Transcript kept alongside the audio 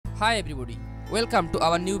Hi everybody, welcome to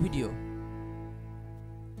our new video.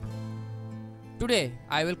 Today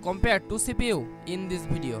I will compare two CPU in this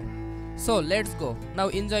video. So let's go, now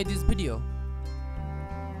enjoy this video.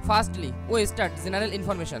 Firstly, we start general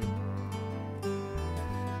information.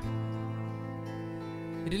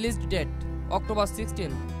 Release date October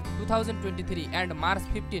 16, 2023 and March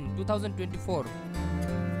 15, 2024.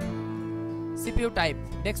 CPU type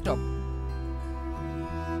desktop.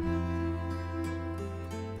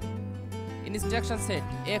 Instruction set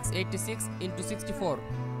x86x64.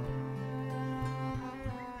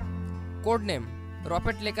 Code name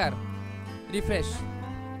Raptor. Refresh.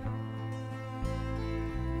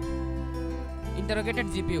 Interrogated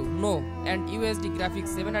GPU no and USD graphics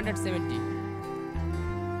 770.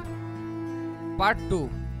 Part 2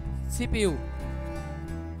 CPU.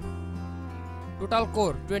 Total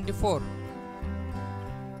core 24.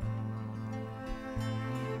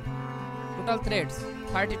 Total threads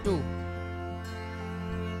 32.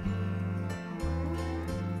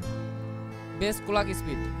 Base clock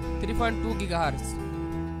speed 3.2 GHz.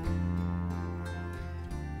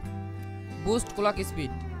 Boost clock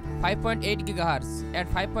speed 5.8 GHz and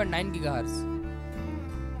 5.9 GHz.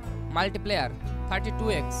 Multiplier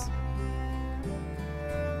 32x.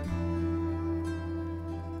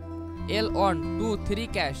 L1 2 3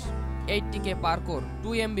 cache 80K per core, 2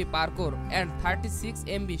 MB per core and 36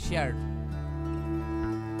 MB shared.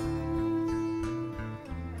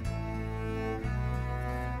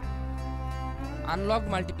 Unlocked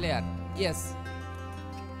multiplayer, yes.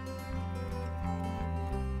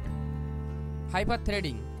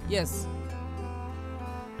 Hyper-threading, yes.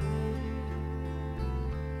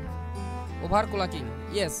 Overclocking,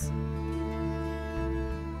 yes.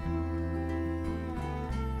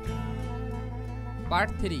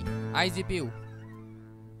 Part 3 iGPU.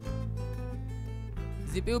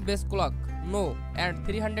 GPU base clock, no and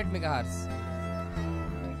 300 MHz.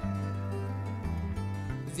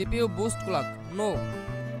 GPU boost clock, no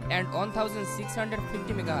and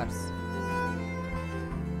 1650 MHz.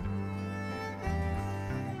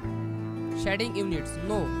 Shading units,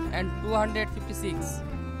 no and 256.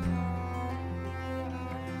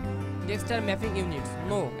 Texture mapping units,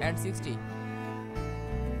 no and 60.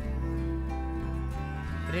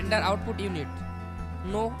 Render output unit,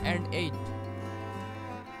 no and 8.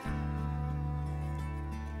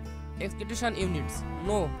 Execution units,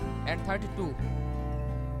 no and 32.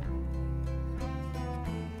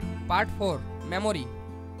 Part 4 Memory.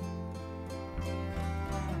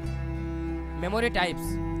 Memory types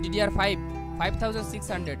DDR5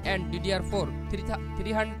 5600 and DDR4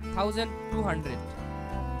 3200.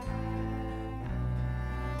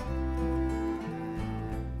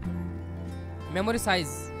 Memory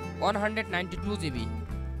size 192 GB.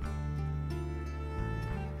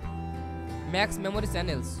 Max memory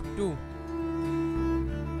channels 2.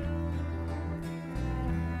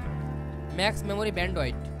 Max memory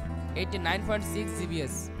bandwidth 89.6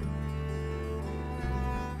 GBs.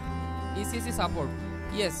 ECC support,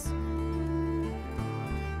 yes.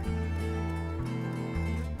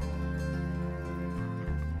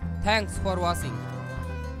 Thanks for watching.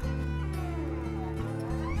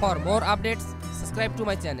 For more updates, subscribe to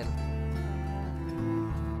my channel.